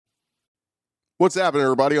What's happening,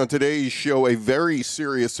 everybody? On today's show, a very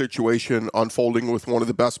serious situation unfolding with one of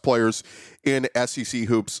the best players in SEC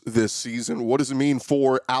hoops this season. What does it mean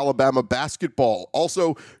for Alabama basketball?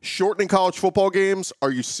 Also, shortening college football games. Are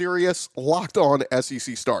you serious? Locked On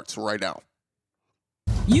SEC starts right now.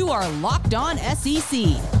 You are Locked On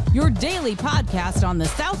SEC, your daily podcast on the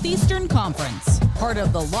Southeastern Conference. Part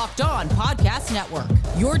of the Locked On Podcast Network,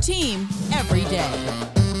 your team every day.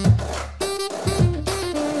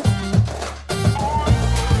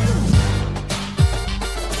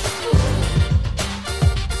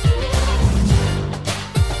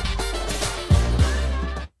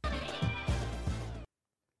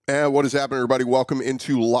 And what is happening, everybody? Welcome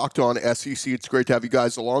into Locked On SEC. It's great to have you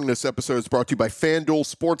guys along. This episode is brought to you by FanDuel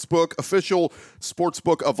Sportsbook, official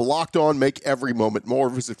sportsbook of Locked On. Make every moment more.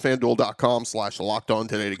 Visit FanDuel.com/LockedOn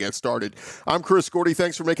today to get started. I'm Chris Gordy.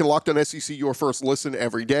 Thanks for making Locked On SEC your first listen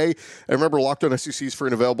every day. And remember, Locked On SEC is free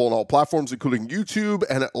and available on all platforms, including YouTube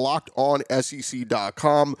and at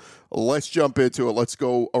LockedOnSEC.com. Let's jump into it. Let's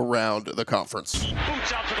go around the conference.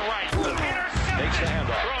 Boots out to the right. Takes the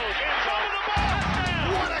handoff.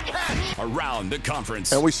 Around the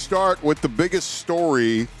conference. And we start with the biggest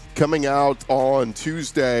story coming out on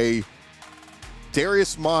Tuesday.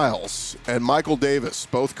 Darius Miles and Michael Davis,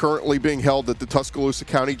 both currently being held at the Tuscaloosa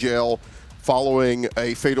County Jail following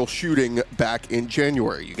a fatal shooting back in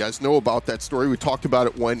January. You guys know about that story. We talked about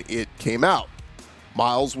it when it came out.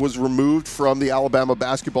 Miles was removed from the Alabama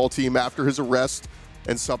basketball team after his arrest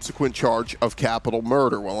and subsequent charge of capital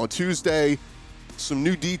murder. Well, on Tuesday, some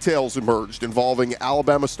new details emerged involving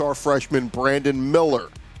Alabama star freshman Brandon Miller.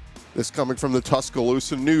 This coming from the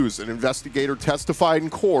Tuscaloosa News. An investigator testified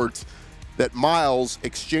in court that Miles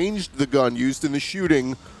exchanged the gun used in the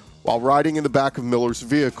shooting while riding in the back of Miller's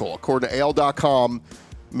vehicle. According to AL.com,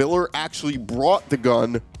 Miller actually brought the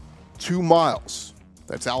gun to Miles.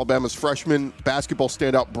 That's Alabama's freshman basketball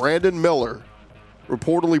standout Brandon Miller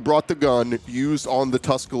reportedly brought the gun used on the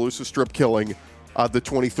Tuscaloosa strip killing the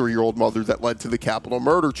 23-year-old mother that led to the capital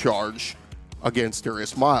murder charge against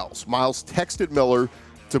Darius Miles. Miles texted Miller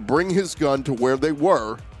to bring his gun to where they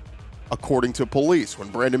were, according to police. When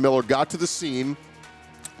Brandon Miller got to the scene,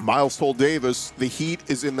 Miles told Davis, "The heat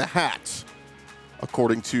is in the hat,"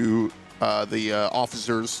 according to the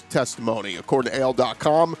officer's testimony. According to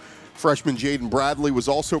AL.com, freshman Jaden Bradley was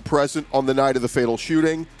also present on the night of the fatal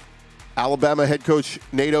shooting. Alabama head coach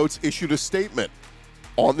Nate Oates issued a statement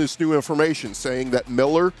on this new information, saying that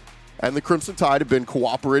Miller and the Crimson Tide have been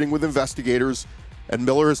cooperating with investigators, and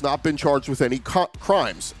Miller has not been charged with any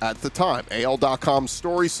crimes at the time. AL.com's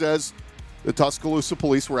story says the Tuscaloosa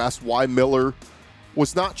police were asked why Miller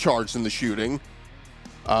was not charged in the shooting.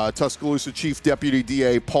 Tuscaloosa Chief Deputy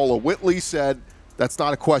DA Paula Whitley said, "That's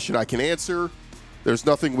not a question I can answer. There's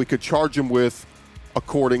nothing we could charge him with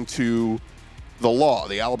according to the law."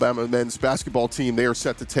 The Alabama men's basketball team, they are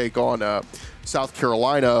set to take on South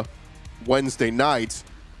Carolina Wednesday night,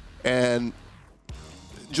 and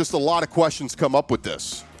just a lot of questions come up with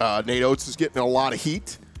this. Nate Oates is getting a lot of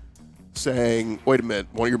heat, saying, wait a minute,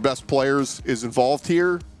 one of your best players is involved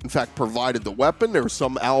here, in fact provided the weapon. There are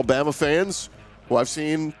some Alabama fans who I've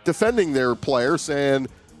seen defending their player, saying,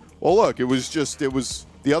 well, look, it was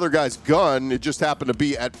the other guy's gun. It just happened to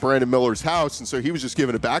be at Brandon Miller's house, and so he was just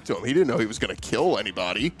giving it back to him. He didn't know he was going to kill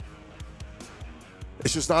anybody.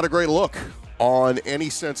 It's just not a great look on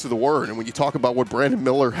any sense of the word. And when you talk about what Brandon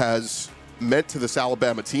Miller has meant to this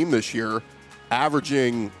Alabama team this year,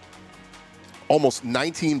 averaging almost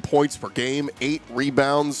 19 points per game, 8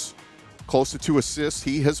 rebounds, close to 2 assists,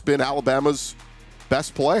 he has been Alabama's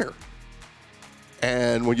best player.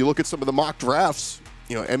 And when you look at some of the mock drafts,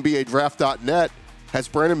 NBADraft.net has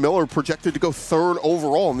Brandon Miller projected to go 3rd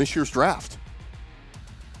overall in this year's draft.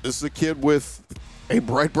 This is a kid with a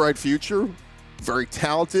bright future, very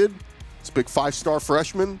talented. He's a big 5-star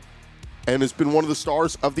freshman and has been one of the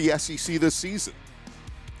stars of the SEC this season.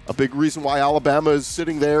 A big reason why Alabama is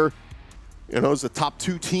sitting there, as a top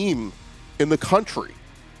 2 team in the country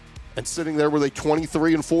and sitting there with a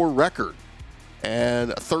 23-4 record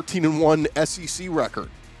and a 13-1 SEC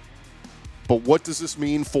record. But what does this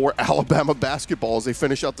mean for Alabama basketball as they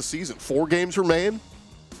finish out the season? 4 games remain,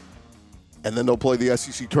 and then they'll play the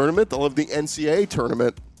SEC tournament. They'll have the NCAA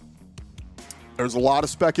tournament. There's a lot of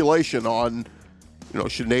speculation on,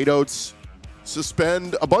 should Nate Oates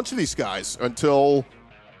suspend a bunch of these guys until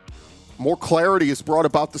more clarity is brought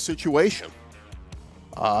about the situation.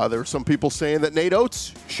 There are some people saying that Nate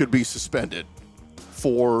Oates should be suspended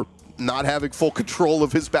for not having full control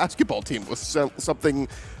of his basketball team with something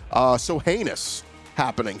so heinous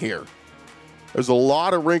happening here. There's a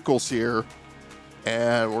lot of wrinkles here,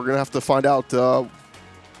 and we're going to have to find out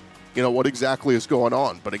what exactly is going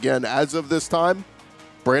on. But again, as of this time,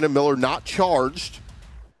 Brandon Miller not charged,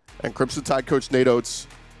 and Crimson Tide coach Nate Oates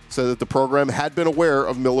said that the program had been aware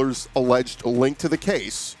of Miller's alleged link to the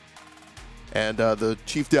case. And the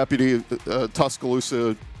chief deputy,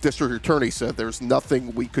 Tuscaloosa district attorney, said there's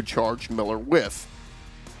nothing we could charge Miller with,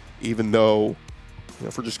 even though,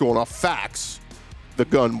 if we're just going off facts, the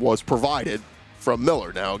gun was provided from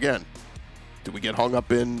Miller. Now, again, did we get hung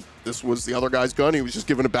up in this was the other guy's gun? He was just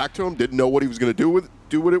giving it back to him, didn't know what he was going to do with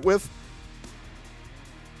it.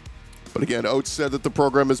 But again, Oates said that the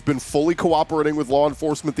program has been fully cooperating with law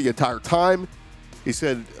enforcement the entire time. He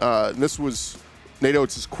said, and this was Nate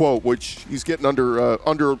Oates' quote, which he's getting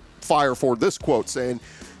under fire for this quote, saying,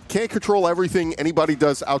 "Can't control everything anybody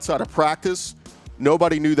does outside of practice.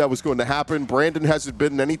 Nobody knew that was going to happen. Brandon hasn't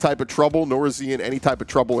been in any type of trouble, nor is he in any type of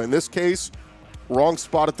trouble in this case. Wrong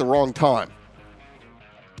spot at the wrong time."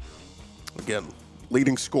 Again,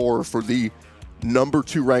 leading scorer for the number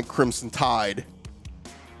 2 ranked Crimson Tide.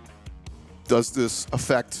 Does this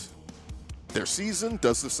affect their season?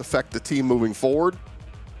 Does this affect the team moving forward?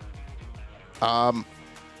 I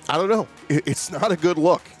don't know. It's not a good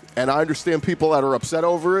look. And I understand people that are upset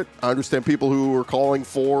over it. I understand people who are calling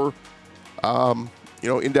for,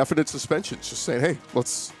 indefinite suspensions. Just saying, hey,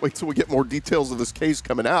 let's wait till we get more details of this case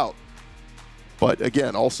coming out. But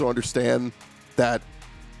again, also understand that,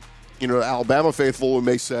 Alabama faithful who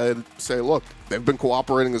may say, look, they've been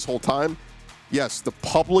cooperating this whole time. Yes, the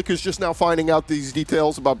public is just now finding out these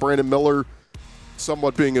details about Brandon Miller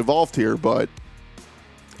somewhat being involved here, but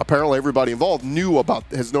apparently everybody involved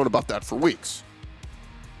has known about that for weeks.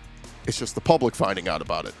 It's just the public finding out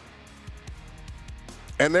about it.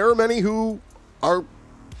 And there are many who are,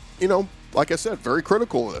 like I said, very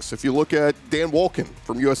critical of this. If you look at Dan Wolken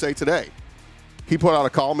from USA Today, he put out a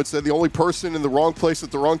column and said the only person in the wrong place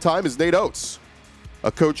at the wrong time is Nate Oates,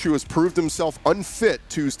 a coach who has proved himself unfit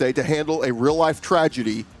Tuesday to handle a real-life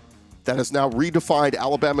tragedy that has now redefined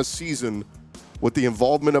Alabama's season with the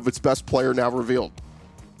involvement of its best player now revealed.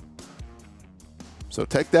 So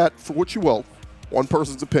take that for what you will. One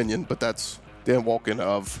person's opinion, but that's Dan Wolken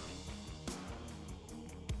of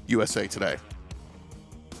USA Today.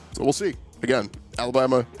 So we'll see. Again,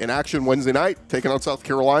 Alabama in action Wednesday night, taking on South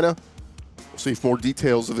Carolina. We'll see if more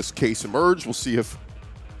details of this case emerge. We'll see if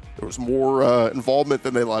there was more involvement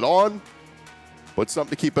than they let on. But something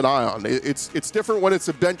to keep an eye on. It's different when it's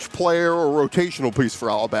a bench player or rotational piece for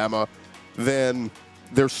Alabama than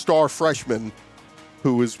their star freshman,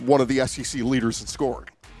 who is one of the SEC leaders in scoring.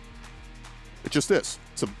 It just is.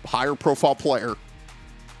 It's a higher profile player.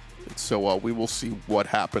 And so we will see what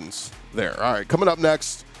happens there. All right, coming up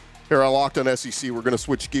next here on Locked On SEC, we're going to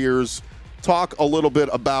switch gears, talk a little bit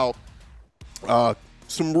about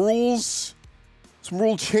some rule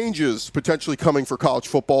changes potentially coming for college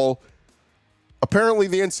football. Apparently,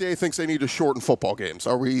 the NCAA thinks they need to shorten football games.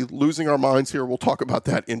 Are we losing our minds here? We'll talk about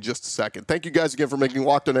that in just a second. Thank you guys again for making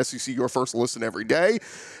Locked On SEC your first listen every day.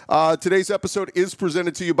 Today's episode is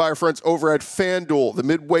presented to you by our friends over at FanDuel. The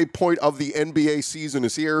midway point of the NBA season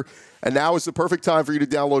is here, and now is the perfect time for you to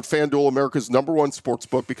download FanDuel, America's #1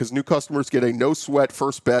 sportsbook, because new customers get a no-sweat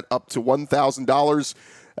first bet up to $1,000.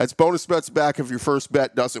 That's bonus bets back if your first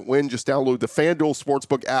bet doesn't win. Just download the FanDuel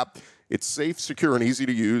Sportsbook app. It's safe, secure, and easy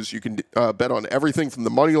to use. You can bet on everything from the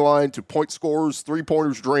money line to point scores,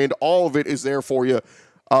 three-pointers drained. All of it is there for you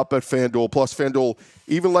up at FanDuel. Plus, FanDuel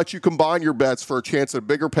even lets you combine your bets for a chance at a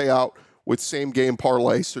bigger payout with same-game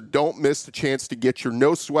parlay. So don't miss the chance to get your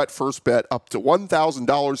no-sweat first bet up to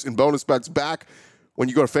 $1,000 in bonus bets back when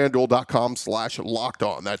you go to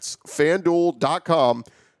FanDuel.com/lockedon. That's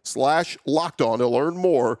FanDuel.com/lockedon to learn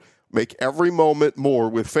more. Make every moment more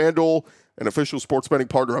with FanDuel, an official sports betting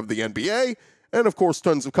partner of the NBA, and of course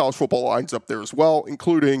tons of college football lines up there as well,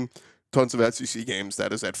 including tons of SEC games.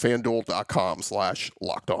 That is at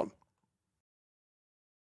FanDuel.com/lockedon.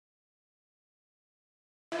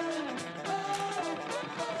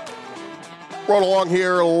 Run along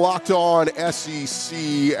here, Locked On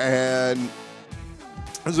SEC, and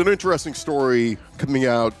there's an interesting story coming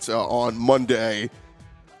out on Monday,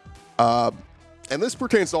 and this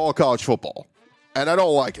pertains to all college football, and I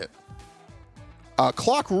don't like it.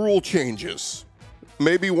 Clock rule changes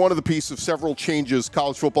may be one of the pieces of several changes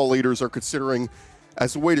college football leaders are considering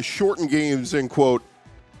as a way to shorten games and, quote,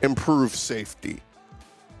 improve safety.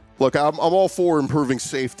 Look, I'm all for improving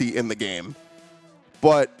safety in the game,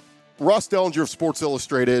 but Ross Dellinger of Sports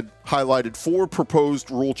Illustrated highlighted 4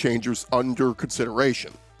 proposed rule changes under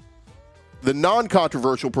consideration. The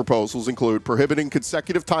non-controversial proposals include prohibiting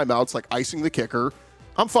consecutive timeouts like icing the kicker.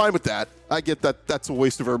 I'm fine with that. I get that that's a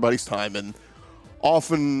waste of everybody's time, and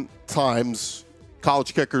oftentimes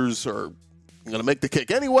college kickers are going to make the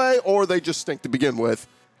kick anyway, or they just stink to begin with,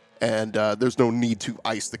 and there's no need to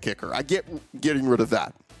ice the kicker. I get getting rid of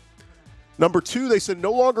that. Number 2, they said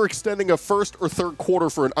no longer extending a first or third quarter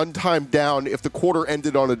for an untimed down if the quarter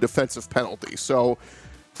ended on a defensive penalty. So,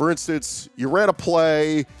 for instance, you ran a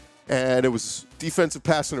play and it was defensive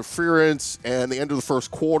pass interference and the end of the first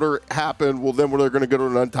quarter happened. Well, then when they're going to go to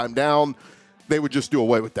an untimed down, they would just do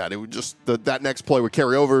away with that. It would just, that next play would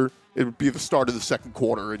carry over. It would be the start of the second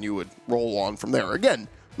quarter and you would roll on from there. Again,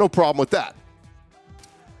 no problem with that.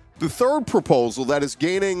 The third proposal that is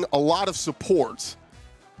gaining a lot of support,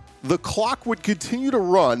 the clock would continue to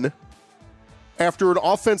run after an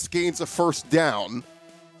offense gains a first down,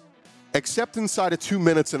 except inside of 2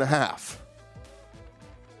 minutes and a half.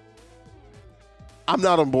 I'm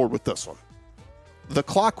not on board with this one. The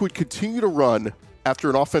clock would continue to run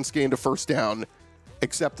after an offense gained a first down,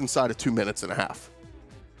 except inside of 2 minutes and a half.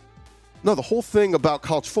 No, the whole thing about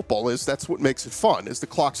college football is that's what makes it fun, is the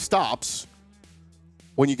clock stops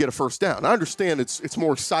when you get a first down. I understand it's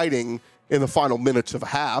more exciting in the final minutes of a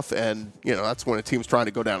half, and that's when a team's trying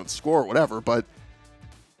to go down and score or whatever, but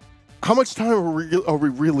how much time are we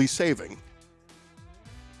really saving?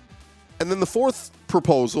 And then the fourth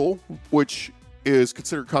proposal, which is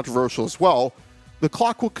considered controversial as well, the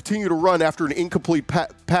clock will continue to run after an incomplete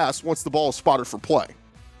pass once the ball is spotted for play.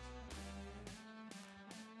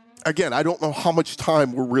 Again, I don't know how much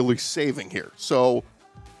time we're really saving here. So,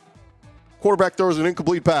 quarterback throws an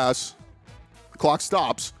incomplete pass, the clock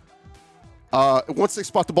stops. Once they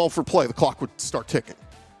spot the ball for play, the clock would start ticking.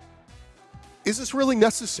 Is this really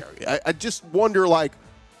necessary? I just wonder,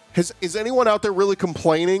 is anyone out there really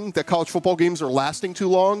complaining that college football games are lasting too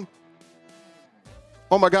long?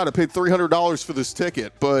 Oh my God, I paid $300 for this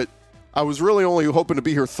ticket, but I was really only hoping to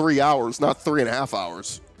be here 3 hours, not 3.5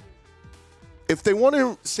 hours. If they want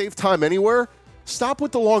to save time anywhere, stop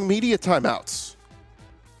with the long media timeouts,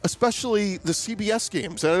 especially the CBS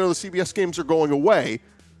games. And I know the CBS games are going away,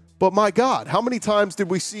 but my God, how many times did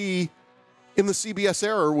we see in the CBS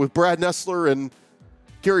era with Brad Nessler and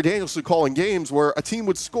Gary Danielson calling games where a team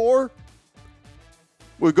would score,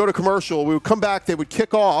 we would go to commercial, we would come back, they would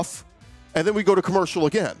kick off, and then we go to commercial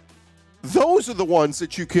again. Those are the ones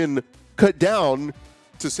that you can cut down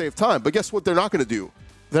to save time. But guess what they're not going to do?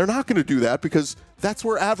 They're not going to do that because that's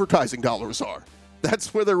where advertising dollars are.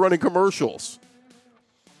 That's where they're running commercials.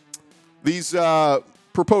 These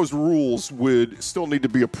proposed rules would still need to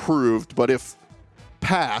be approved, but if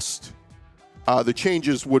passed, the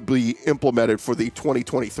changes would be implemented for the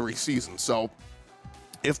 2023 season. So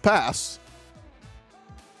if passed,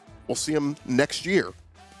 we'll see them next year.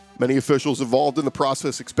 Many officials involved in the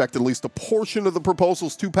process expect at least a portion of the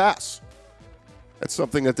proposals to pass. That's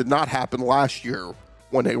something that did not happen last year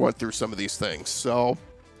when they went through some of these things. So,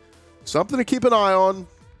 something to keep an eye on.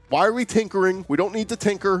 Why are we tinkering? We don't need to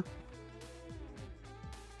tinker.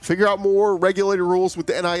 Figure out more regulated rules with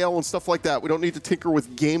the NIL and stuff like that. We don't need to tinker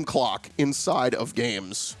with game clock inside of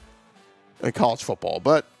games in college football.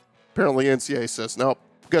 But apparently NCAA says, nope,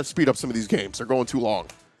 we've got to speed up some of these games. They're going too long.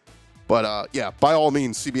 But, yeah, by all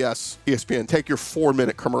means, CBS, ESPN, take your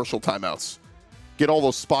 4-minute commercial timeouts. Get all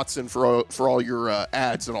those spots in for all your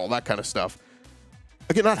ads and all that kind of stuff.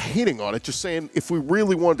 Again, not hating on it, just saying if we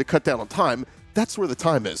really wanted to cut down on time, that's where the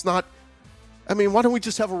time is. Why don't we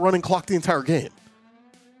just have a running clock the entire game?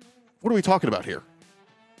 What are we talking about here?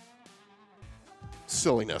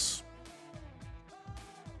 Silliness.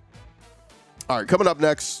 All right, coming up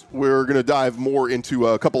next, we're going to dive more into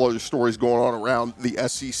a couple other stories going on around the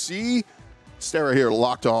SEC. Stay right here,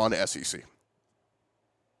 Locked On SEC.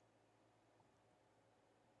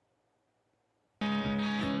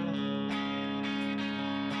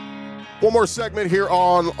 One more segment here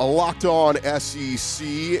on Locked On SEC,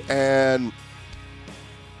 and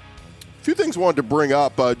a few things I wanted to bring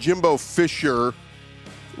up. Jimbo Fisher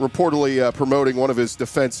reportedly promoting one of his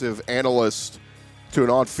defensive analysts to an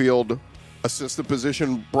on-field assistant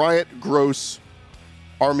position. Bryant Gross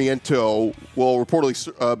Armiento will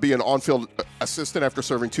reportedly be an on-field assistant after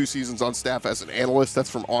serving 2 seasons on staff as an analyst. That's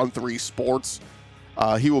from On3 Sports.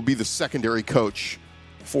 He will be the secondary coach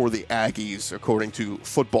for the Aggies, according to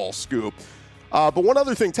Football Scoop. But one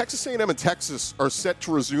other thing, Texas A&M and Texas are set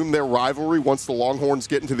to resume their rivalry once the Longhorns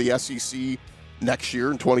get into the SEC next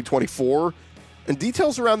year in 2024. And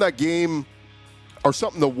details around that game are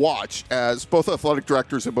something to watch, as both athletic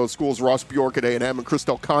directors at both schools, Ross Bjork at A&M and Chris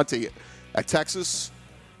Del Conte at Texas,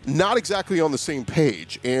 not exactly on the same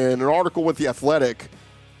page. In an article with The Athletic,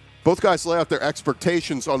 both guys lay out their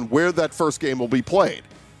expectations on where that first game will be played.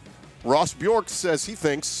 Ross Bjork says he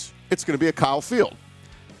thinks it's going to be at Kyle Field.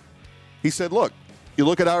 He said, look, you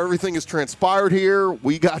look at how everything has transpired here.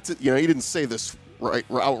 We got to, he didn't say this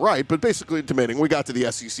outright, but basically intimating we got to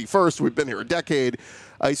the SEC first. We've been here a decade.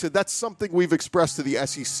 He said that's something we've expressed to the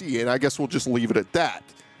SEC, and I guess we'll just leave it at that.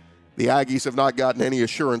 The Aggies have not gotten any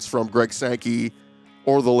assurance from Greg Sankey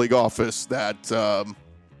or the league office that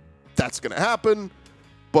that's going to happen,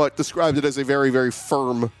 but described it as a very, very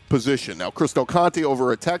firm position. Now, Chris Del Conte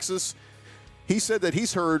over at Texas, he said that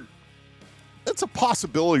he's heard it's a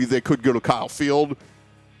possibility they could go to Kyle Field,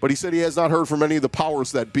 but he said he has not heard from any of the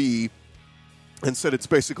powers that be and said it's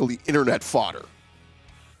basically internet fodder.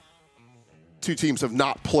 Two schools have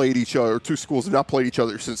not played each other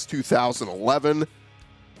since 2011.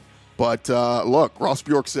 But look, Ross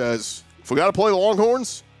Bjork says, if we got to play the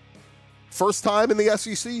Longhorns, first time in the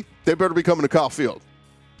SEC, they better be coming to Kyle Field.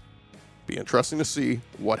 Be interesting to see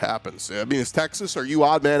what happens. I mean, it's Texas. Are you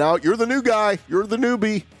odd man out? You're the new guy. You're the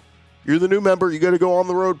newbie. You're the new member. You got to go on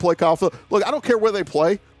the road, play Kyle Field. Look, I don't care where they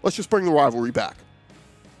play. Let's just bring the rivalry back.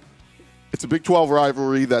 It's a Big 12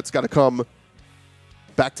 rivalry that's got to come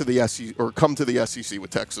back to the SEC, or come to the SEC with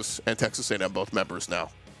Texas and Texas A&M, both members now.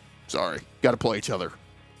 Sorry. Got to play each other.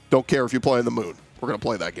 Don't care if you play in the moon. We're going to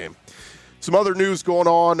play that game. Some other news going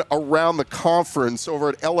on around the conference over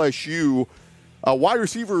at LSU. Wide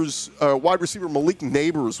receiver Malik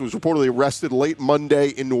Neighbors was reportedly arrested late Monday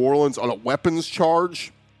in New Orleans on a weapons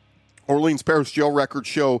charge. Orleans Parish jail records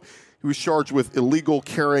show he was charged with illegal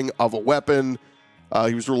carrying of a weapon.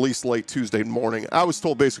 He was released late Tuesday morning. I was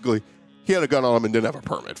told basically he had a gun on him and didn't have a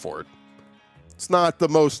permit for it. It's not the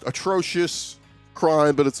most atrocious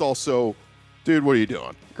crime, but it's also, dude, what are you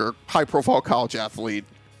doing? You're a high-profile college athlete,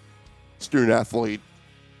 student athlete.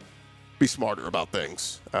 Be smarter about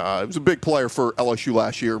things. He was a big player for LSU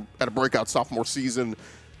last year. Had a breakout sophomore season,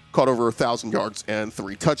 caught over 1,000 yards and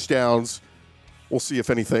 3 touchdowns. We'll see if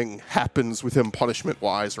anything happens with him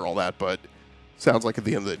punishment-wise or all that, but sounds like at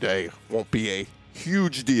the end of the day, won't be a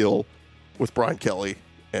huge deal with Brian Kelly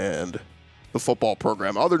and the football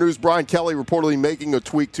program. Other news, Brian Kelly reportedly making a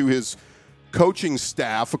tweak to his coaching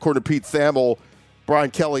staff. According to Pete Thamel,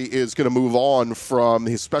 Brian Kelly is going to move on from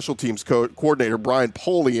his special teams coordinator, Brian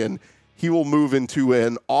Polian. He will move into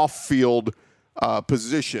an off-field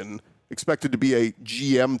position, expected to be a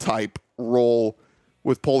GM-type role,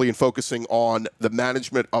 with Polian focusing on the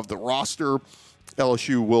management of the roster.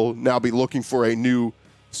 LSU will now be looking for a new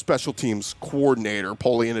special teams coordinator.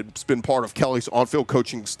 Polian has been part of Kelly's on-field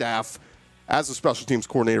coaching staff as a special teams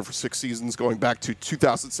coordinator for 6 seasons, going back to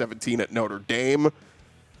 2017 at Notre Dame.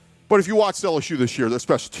 But if you watched LSU this year, their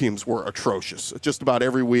special teams were atrocious. Just about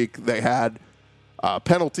every week they had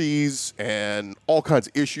penalties and all kinds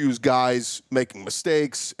of issues, guys making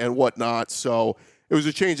mistakes and whatnot. So it was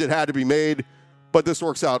a change that had to be made. But this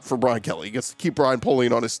works out for Brian Kelly. He gets to keep Brian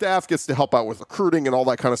Polian on his staff, gets to help out with recruiting and all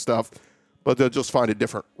that kind of stuff. But they'll just find a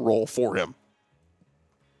different role for him.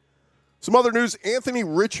 Some other news, Anthony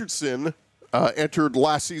Richardson entered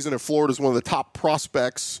last season at Florida as one of the top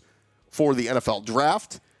prospects for the NFL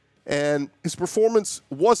draft. And his performance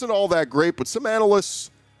wasn't all that great, but some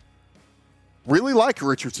analysts really like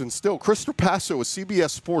Richardson still. Chris Trapasso with CBS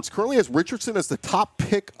Sports currently has Richardson as the top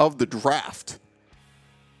pick of the draft.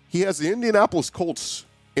 He has the Indianapolis Colts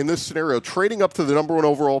in this scenario trading up to the number 1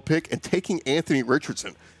 overall pick and taking Anthony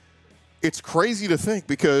Richardson. It's crazy to think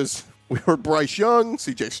because we heard Bryce Young,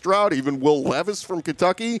 C.J. Stroud, even Will Levis from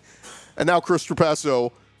Kentucky, and now Chris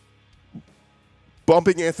Trapasso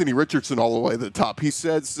bumping Anthony Richardson all the way to the top. He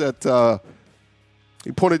says that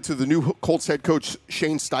he pointed to the new Colts head coach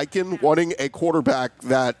Shane Steichen wanting a quarterback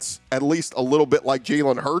that's at least a little bit like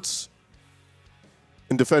Jalen Hurts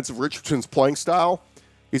in defense of Richardson's playing style.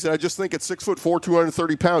 He said, I just think at 6'4",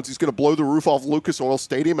 230 pounds, he's going to blow the roof off Lucas Oil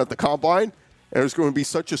Stadium at the Combine. And there's going to be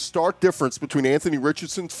such a stark difference between Anthony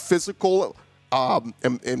Richardson's physical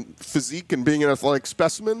and physique and being an athletic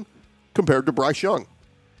specimen compared to Bryce Young.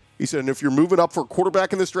 He said, and if you're moving up for a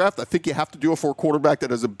quarterback in this draft, I think you have to do it for a quarterback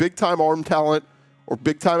that has a big-time arm talent or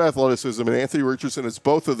big-time athleticism, and Anthony Richardson is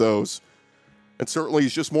both of those. And certainly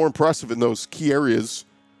he's just more impressive in those key areas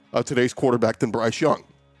of today's quarterback than Bryce Young.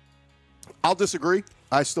 I'll disagree.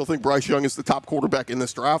 I still think Bryce Young is the top quarterback in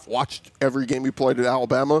this draft. Watched every game he played at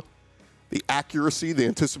Alabama. The accuracy, the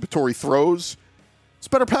anticipatory throws. It's a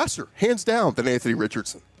better passer, hands down, than Anthony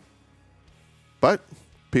Richardson. But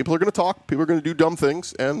people are going to talk. People are going to do dumb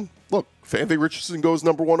things. And look, if Anthony Richardson goes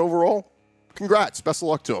number 1 overall, congrats. Best of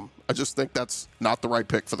luck to him. I just think that's not the right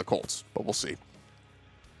pick for the Colts, but we'll see.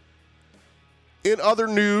 In other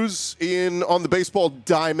news, on the baseball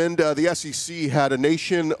diamond, the SEC had a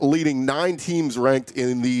nation-leading 9 teams ranked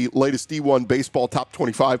in the latest D1 baseball top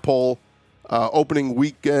 25 poll. Opening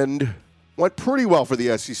weekend went pretty well for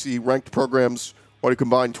the SEC. Ranked programs When you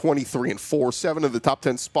combine 23-4, 7 of the top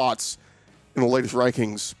 10 spots in the latest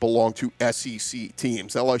rankings belong to SEC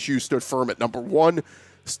teams. LSU stood firm at number 1.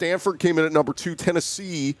 Stanford came in at number 2.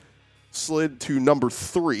 Tennessee slid to number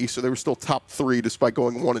 3, so they were still top 3 despite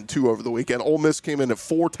going 1-2 over the weekend. Ole Miss came in at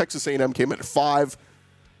 4. Texas A&M came in at 5.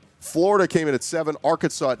 Florida came in at 7.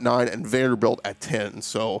 Arkansas at 9. And Vanderbilt at 10.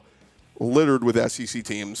 So littered with SEC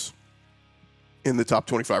teams in the top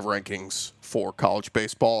 25 rankings for college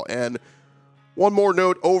baseball. And one more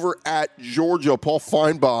note over at Georgia. Paul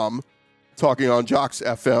Feinbaum talking on Jocks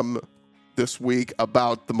FM this week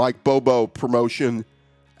about the Mike Bobo promotion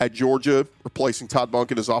at Georgia, replacing Todd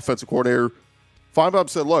Monken as offensive coordinator. Feinbaum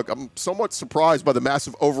said, look, I'm somewhat surprised by the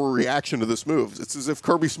massive overreaction to this move. It's as if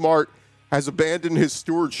Kirby Smart has abandoned his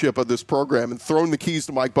stewardship of this program and thrown the keys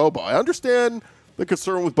to Mike Bobo. I understand the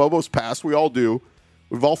concern with Bobo's past. We all do.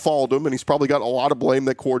 We've all followed him, and he's probably got a lot of blame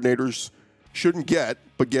that coordinators shouldn't get,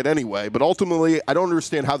 but get anyway. But ultimately, I don't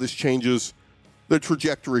understand how this changes the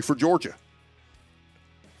trajectory for Georgia.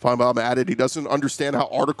 Feinbaum added he doesn't understand how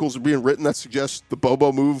articles are being written that suggest the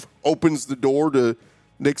Bobo move opens the door to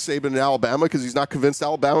Nick Saban in Alabama because he's not convinced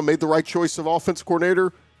Alabama made the right choice of offensive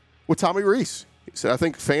coordinator with Tommy Rees. He said, I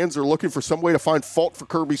think fans are looking for some way to find fault for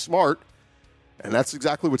Kirby Smart, and that's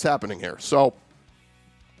exactly what's happening here. So,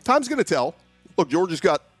 time's going to tell. Look, Georgia's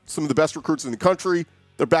got some of the best recruits in the country.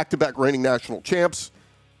 They're back-to-back reigning national champs.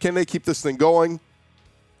 Can they keep this thing going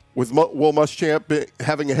with Will Muschamp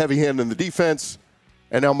having a heavy hand in the defense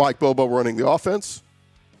and now Mike Bobo running the offense?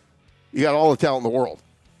 You got all the talent in the world.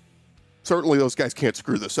 Certainly those guys can't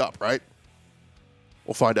screw this up, right?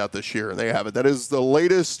 We'll find out this year, and there you have it. That is the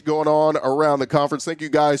latest going on around the conference. Thank you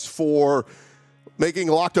guys for making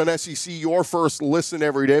Locked On SEC your first listen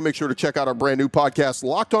every day. Make sure to check out our brand new podcast,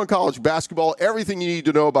 Locked On College Basketball. Everything you need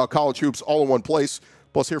to know about college hoops all in one place.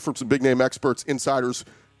 Plus, hear from some big-name experts, insiders,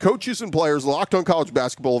 coaches, and players. Locked On College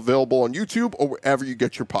Basketball available on YouTube or wherever you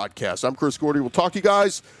get your podcasts. I'm Chris Gordy. We'll talk to you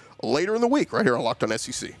guys later in the week right here on Locked On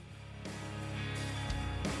SEC.